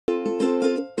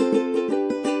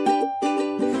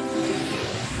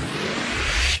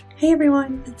Hey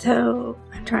everyone! So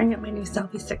I'm trying out my new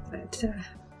selfie stick that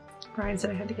Brian said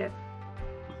I had to get.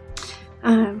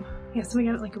 Yeah, so we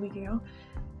got it like a week ago,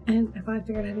 and I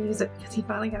figured out how to use it because he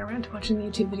finally got around to watching the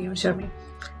YouTube video and showed me.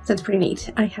 So it's pretty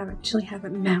neat. I actually have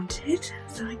it mounted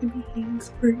so I can be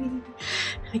hands-free.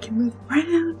 I can move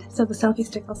around. So the selfie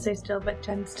stick will stay still, but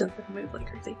Jen still can move like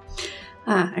crazy.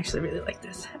 I actually really like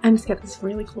this. And it's got this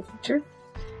really cool feature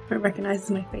where it recognizes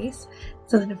my face,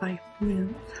 so that if I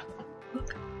move,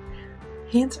 look,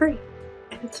 hands-free,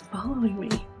 and it's following me.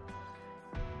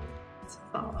 It's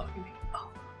following me. Oh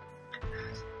my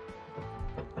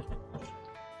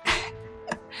gosh.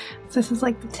 So this is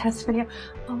like the test video.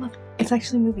 Oh look, it's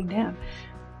actually moving down.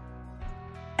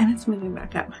 And it's moving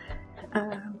back up.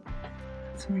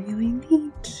 It's really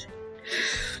neat.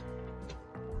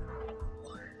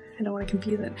 I don't want to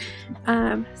confuse it.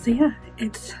 So yeah,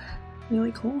 it's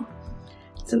really cool.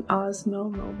 It's an Osmo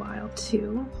Mobile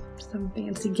 2. Some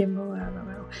fancy gimbal, I don't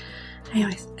know.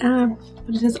 Anyways,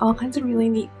 but it does all kinds of really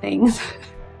neat things.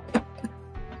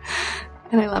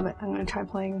 And I love it. I'm going to try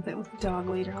playing with it with the dog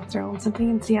later. I'll throw in something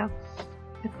and see how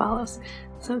it follows.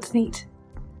 So it's neat.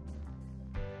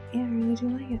 Yeah, I really do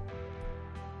like it.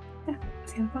 Yeah,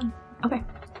 it's kind of fun. Okay,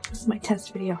 this is my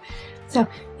test video. So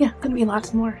yeah, going to be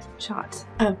lots more shots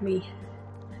of me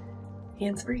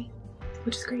hands-free,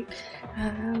 which is great,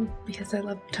 because I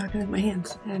love talking with my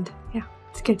hands, and yeah,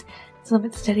 it's good. It's a little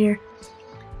bit steadier,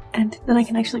 and then I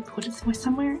can actually put it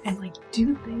somewhere and like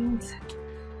do things.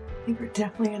 I think we're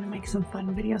definitely going to make some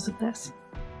fun videos with this.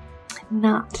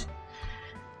 Not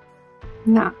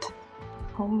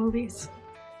home movies.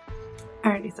 I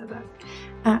already said that.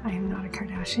 I am not a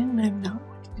Kardashian, and I'm not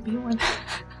wanting to be one.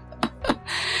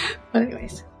 But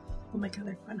anyways, we'll make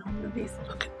other fun home movies.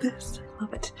 Look at this. I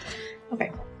love it.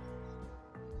 Okay.